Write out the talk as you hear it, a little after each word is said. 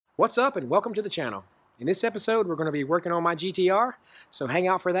What's up and welcome to the channel. In this episode we're going to be working on my GTR, so hang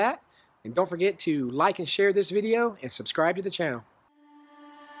out for that. And don't forget to like and share this video and subscribe to the channel.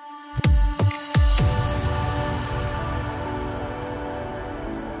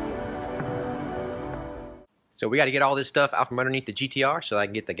 So we got to get all this stuff out from underneath the GTR so I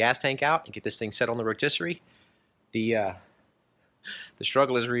can get the gas tank out and get this thing set on the rotisserie. The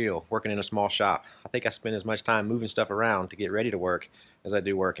struggle is real working in a small shop. I think I spend as much time moving stuff around to get ready to work as I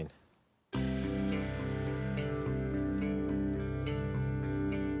do working.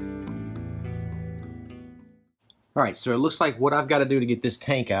 Alright, so it looks like what I've got to do to get this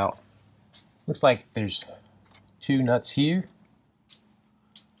tank out, looks like there's two nuts here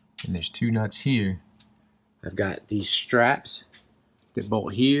and there's two nuts here. I've got these straps that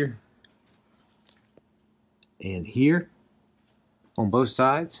bolt here and here on both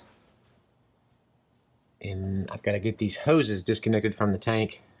sides, and I've got to get these hoses disconnected from the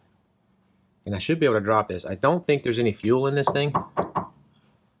tank, and I should be able to drop this. I don't think there's any fuel in this thing,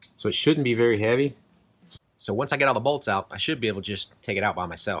 so it shouldn't be very heavy. So once I get all the bolts out, I should be able to just take it out by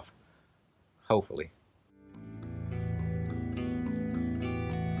myself, hopefully.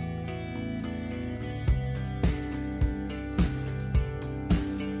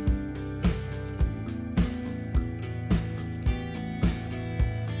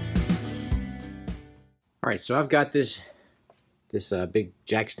 Alright, so I've got this big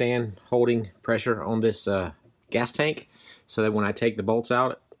jack stand holding pressure on this gas tank so that when I take the bolts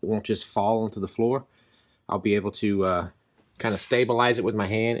out, it won't just fall onto the floor. I'll be able to kind of stabilize it with my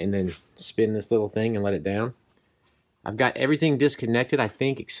hand and then spin this little thing and let it down. I've got everything disconnected, I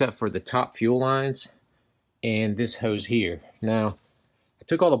think, except for the top fuel lines and this hose here. Now, I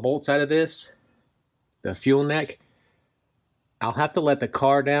took all the bolts out of this, the fuel neck. I'll have to let the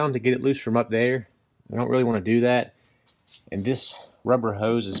car down to get it loose from up there. I don't really want to do that. And this rubber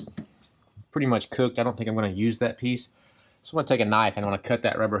hose is pretty much cooked. I don't think I'm going to use that piece. So I'm going to take a knife and I want to cut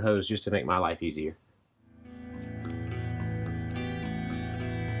that rubber hose just to make my life easier.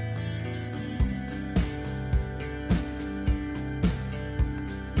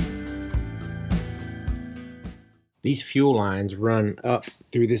 These fuel lines run up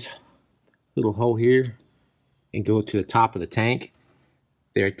through this little hole here and go to the top of the tank.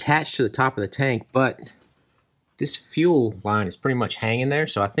 They're attached to the top of the tank, but this fuel line is pretty much hanging there,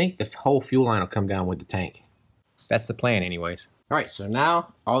 so I think the whole fuel line will come down with the tank. That's the plan anyways. Alright, so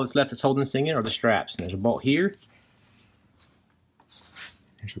now all that's left that's holding this thing in are the straps. And there's a bolt here.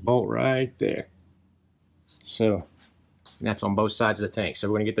 There's a bolt right there. So, and that's on both sides of the tank. So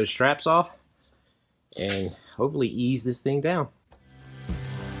we're going to get those straps off and hopefully ease this thing down.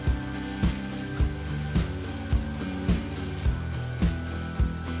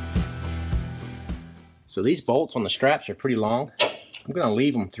 So these bolts on the straps are pretty long. I'm going to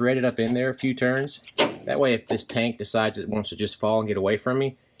leave them threaded up in there a few turns. That way if this tank decides it wants to just fall and get away from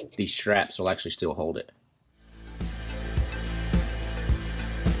me, these straps will actually still hold it.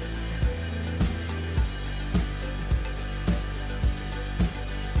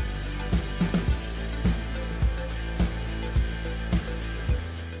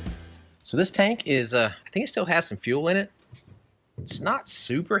 So this tank is, I think it still has some fuel in it. It's not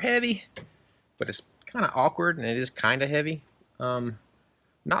super heavy, but it's kind of awkward and it is kind of heavy.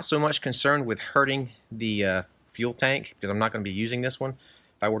 Not so much concerned with hurting the fuel tank because I'm not going to be using this one.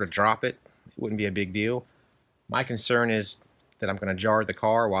 If I were to drop it, it wouldn't be a big deal. My concern is that I'm going to jar the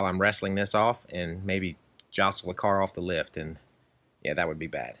car while I'm wrestling this off and maybe jostle the car off the lift, and yeah, that would be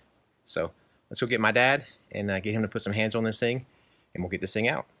bad. So let's go get my dad and get him to put some hands on this thing and we'll get this thing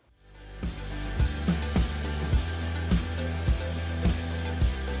out.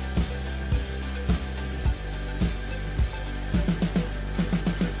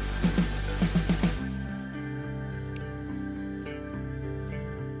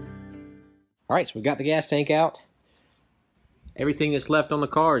 Alright, so we've got the gas tank out. Everything that's left on the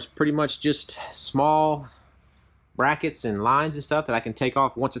car is pretty much just small brackets and lines and stuff that I can take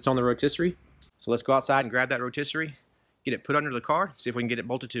off once it's on the rotisserie. So let's go outside and grab that rotisserie, get it put under the car, see if we can get it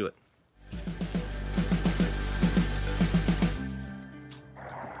bolted to it.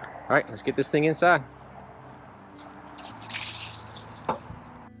 Alright, let's get this thing inside.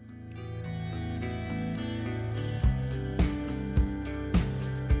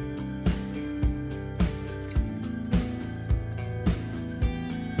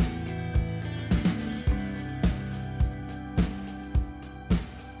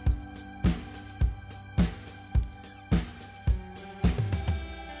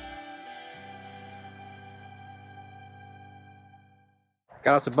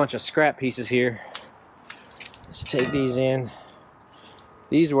 Got us a bunch of scrap pieces here. Let's take these in.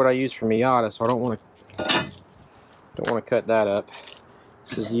 These are what I use for Miata, so I don't want to cut that up.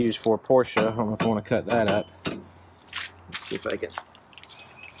 This is used for Porsche. I don't know if I want to cut that up. Let's see if I can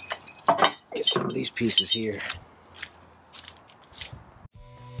get some of these pieces here.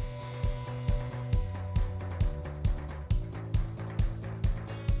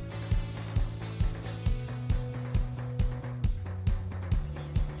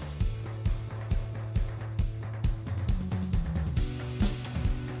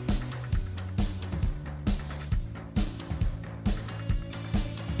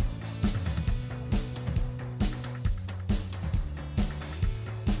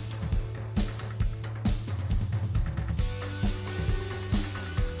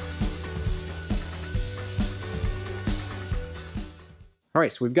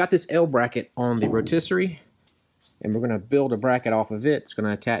 Alright, so we've got this L bracket on the rotisserie, and we're going to build a bracket off of it. It's going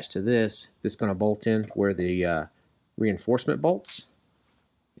to attach to this. This is going to bolt in where the reinforcement bolts.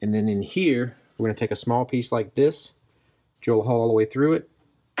 And then in here, we're going to take a small piece like this, drill a hole all the way through it,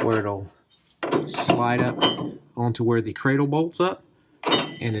 where it'll slide up onto where the cradle bolts up,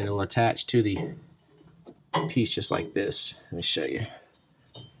 and then it'll attach to the piece just like this. Let me show you.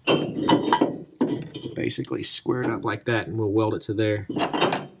 Basically square it up like that, and we'll weld it to there,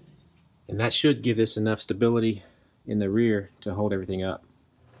 and that should give this enough stability in the rear to hold everything up.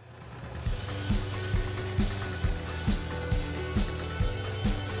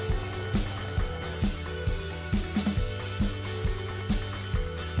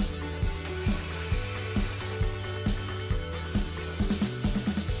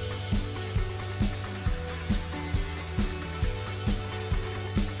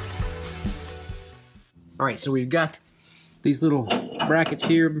 Alright, so we've got these little brackets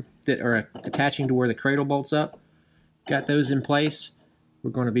here that are attaching to where the cradle bolts up. Got those in place. We're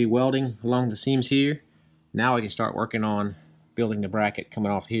going to be welding along the seams here. Now we can start working on building the bracket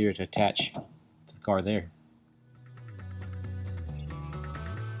coming off here to attach to the car there.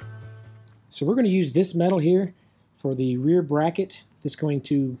 So we're going to use this metal here for the rear bracket that's going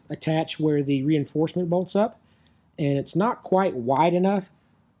to attach where the reinforcement bolts up. And it's not quite wide enough.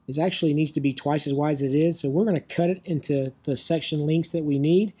 It actually needs to be twice as wide as it is, so we're going to cut it into the section lengths that we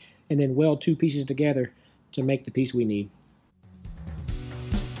need and then weld two pieces together to make the piece we need.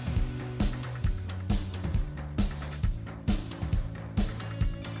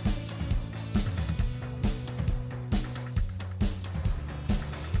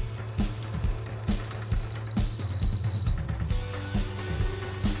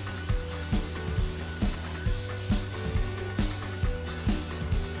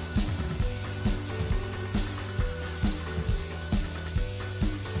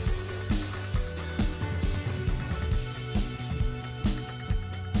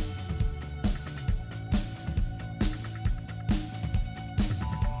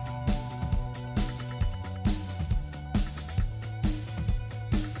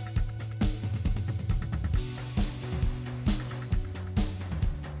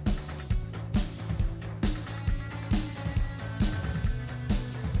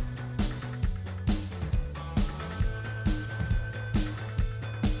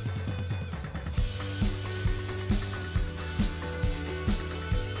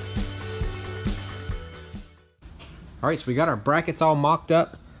 Alright, so we got our brackets all mocked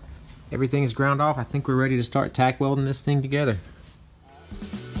up. Everything's ground off. I think we're ready to start tack welding this thing together.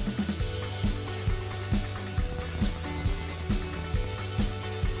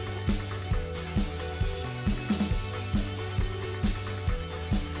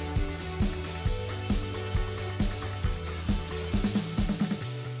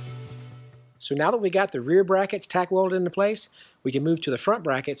 So now that we got the rear brackets tack welded into place, we can move to the front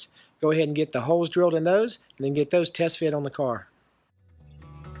brackets, go ahead and get the holes drilled in those, and then get those test fit on the car.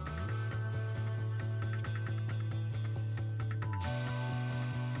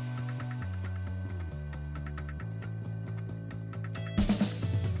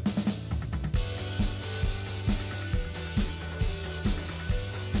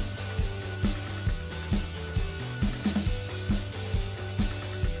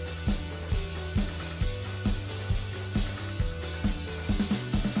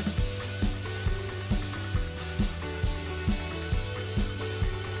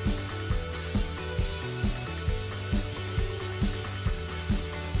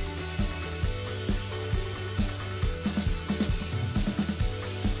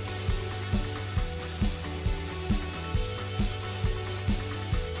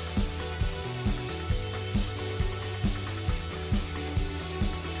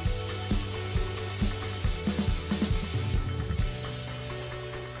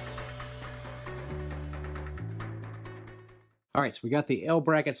 All right, so we got the L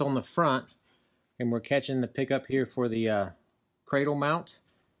brackets on the front, and we're catching the pickup here for the cradle mount.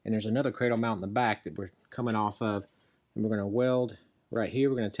 And there's another cradle mount in the back that we're coming off of. And we're going to weld right here.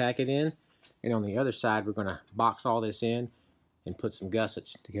 We're going to tack it in. And on the other side, we're going to box all this in and put some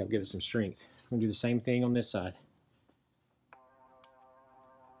gussets to help give it some strength. We're going to do the same thing on this side.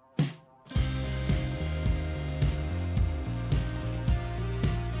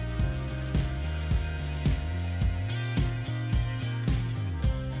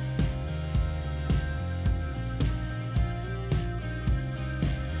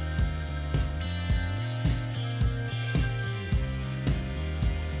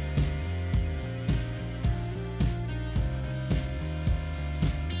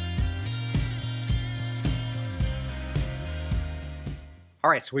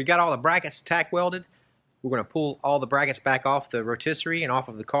 Alright, so we got all the brackets tack welded. We're going to pull all the brackets back off the rotisserie and off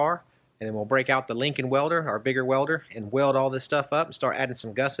of the car, and then we'll break out the Lincoln welder, our bigger welder, and weld all this stuff up and start adding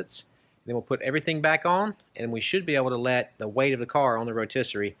some gussets. And then we'll put everything back on, and we should be able to let the weight of the car on the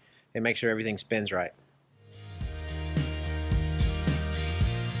rotisserie and make sure everything spins right.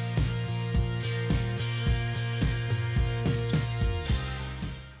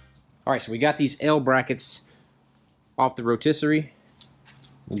 Alright, so we got these L brackets off the rotisserie.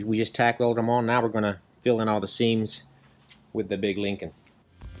 We just tack welded them on. Now we're going to fill in all the seams with the big Lincoln.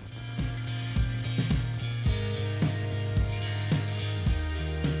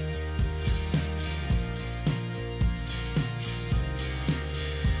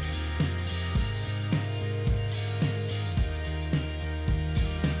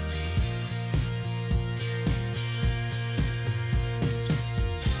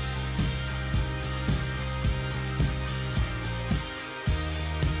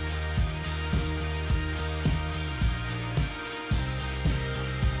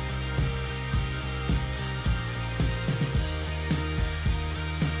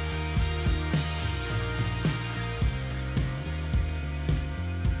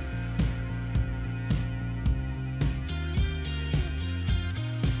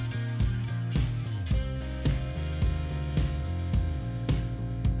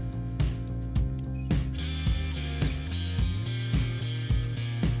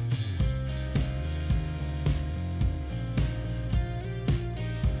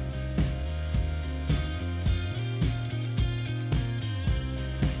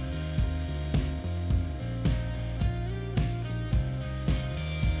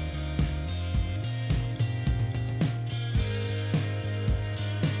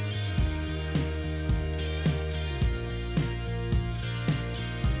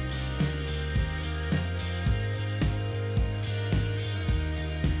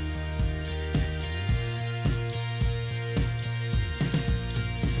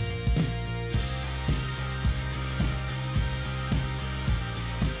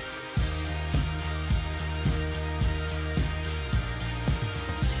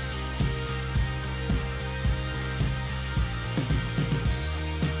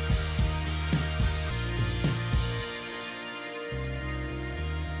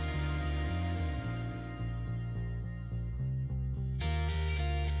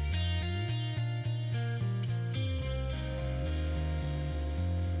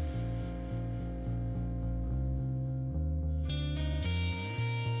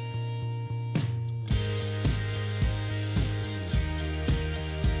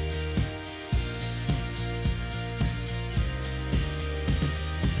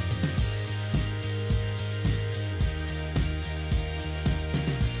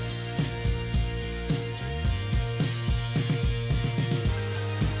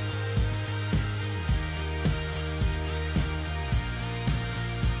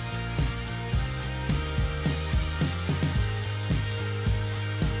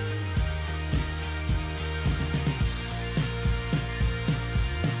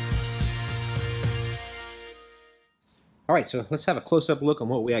 Alright, so let's have a close-up look on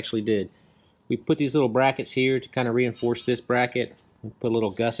what we actually did. We put these little brackets here to kind of reinforce this bracket. We put a little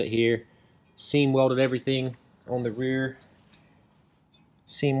gusset here. Seam welded everything on the rear.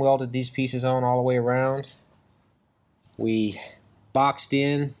 Seam welded these pieces on all the way around. We boxed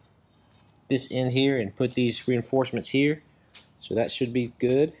in this end here and put these reinforcements here. So that should be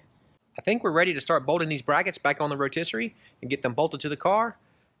good. I think we're ready to start bolting these brackets back on the rotisserie and get them bolted to the car.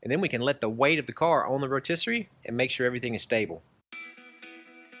 And then we can let the weight of the car on the rotisserie and make sure everything is stable.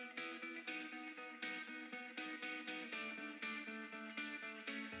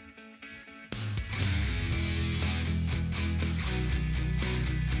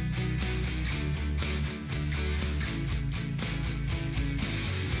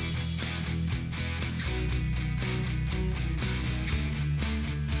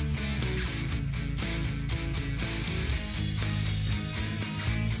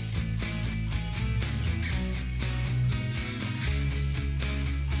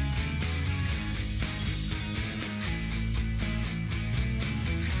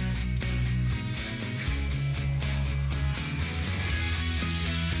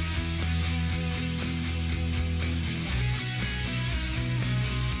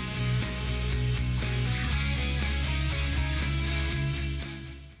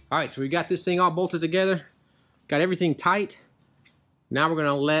 Alright, so we got this thing all bolted together. Got everything tight. Now we're going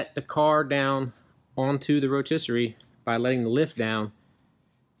to let the car down onto the rotisserie by letting the lift down.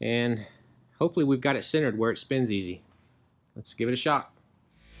 And hopefully we've got it centered where it spins easy. Let's give it a shot.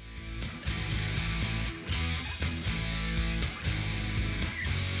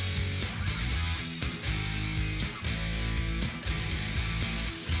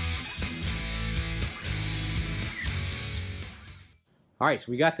 Alright,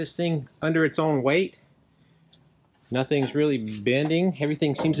 so we got this thing under its own weight. Nothing's really bending.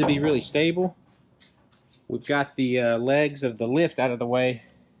 Everything seems to be really stable. We've got the legs of the lift out of the way.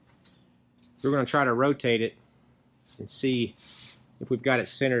 We're going to try to rotate it and see if we've got it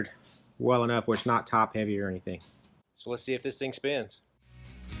centered well enough where it's not top heavy or anything. So let's see if this thing spins.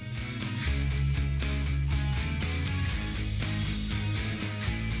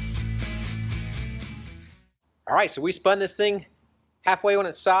 Alright, so we spun this thing halfway on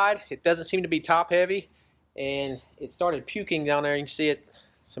its side. It doesn't seem to be top heavy, and it started puking down there. You can see it,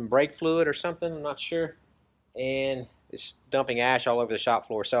 some brake fluid or something, I'm not sure, and it's dumping ash all over the shop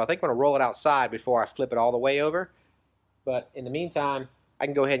floor. So I think I'm going to roll it outside before I flip it all the way over. But in the meantime, I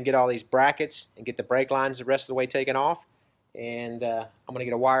can go ahead and get all these brackets and get the brake lines the rest of the way taken off, and I'm going to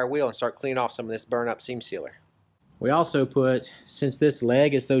get a wire wheel and start cleaning off some of this burn up seam sealer. We also put, since this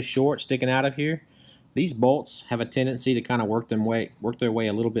leg is so short sticking out of here, these bolts have a tendency to kind of work their way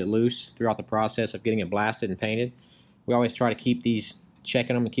a little bit loose throughout the process of getting it blasted and painted. We always try to keep these,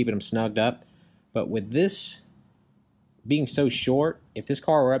 checking them and keeping them snugged up. But with this being so short, if this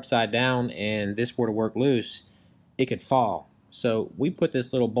car were upside down and this were to work loose, it could fall. So we put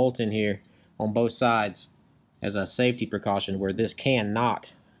this little bolt in here on both sides as a safety precaution where this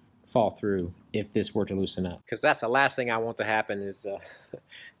cannot fall through if this were to loosen up. Because that's the last thing I want to happen is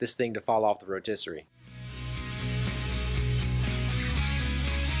this thing to fall off the rotisserie.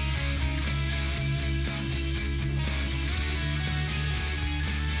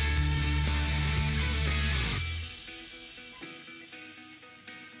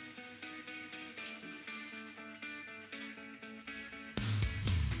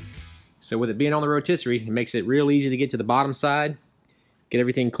 So with it being on the rotisserie, it makes it real easy to get to the bottom side, get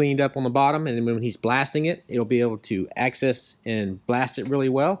everything cleaned up on the bottom, and then when he's blasting it, it'll be able to access and blast it really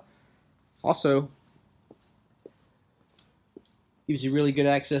well. Also, gives you really good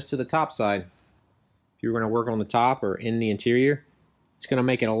access to the top side. If you're going to work on the top or in the interior, it's going to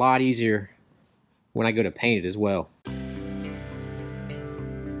make it a lot easier when I go to paint it as well.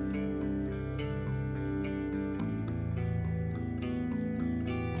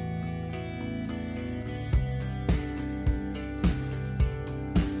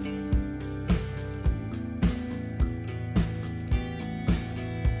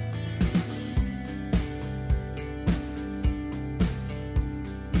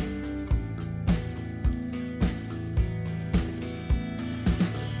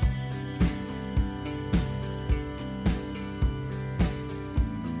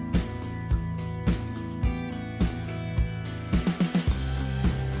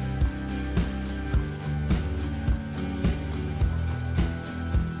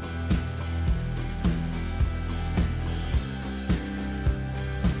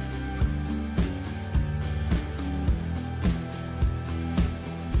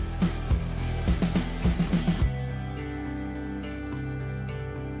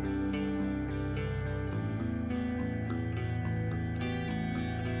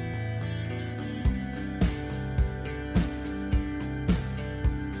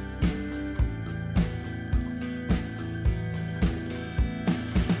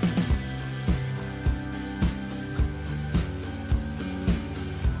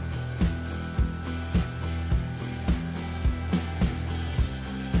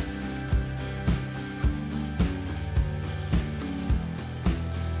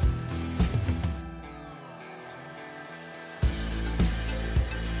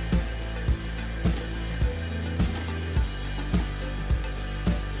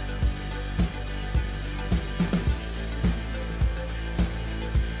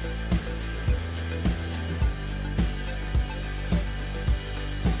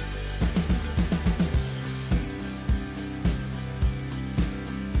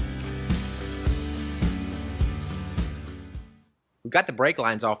 We've got the brake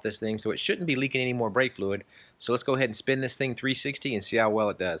lines off this thing, so it shouldn't be leaking any more brake fluid. So let's go ahead and spin this thing 360 and see how well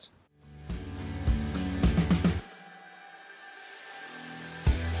it does.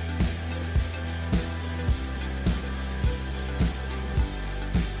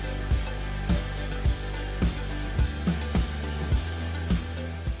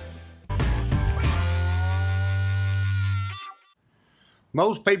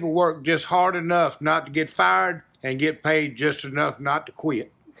 Most people work just hard enough not to get fired and get paid just enough not to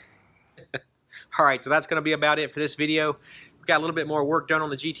quit. All right, so that's going to be about it for this video. We've got a little bit more work done on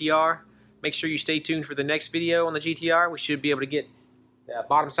the GTR. Make sure you stay tuned for the next video on the GTR. We should be able to get the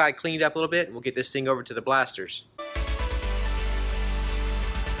bottom side cleaned up a little bit, and we'll get this thing over to the blasters.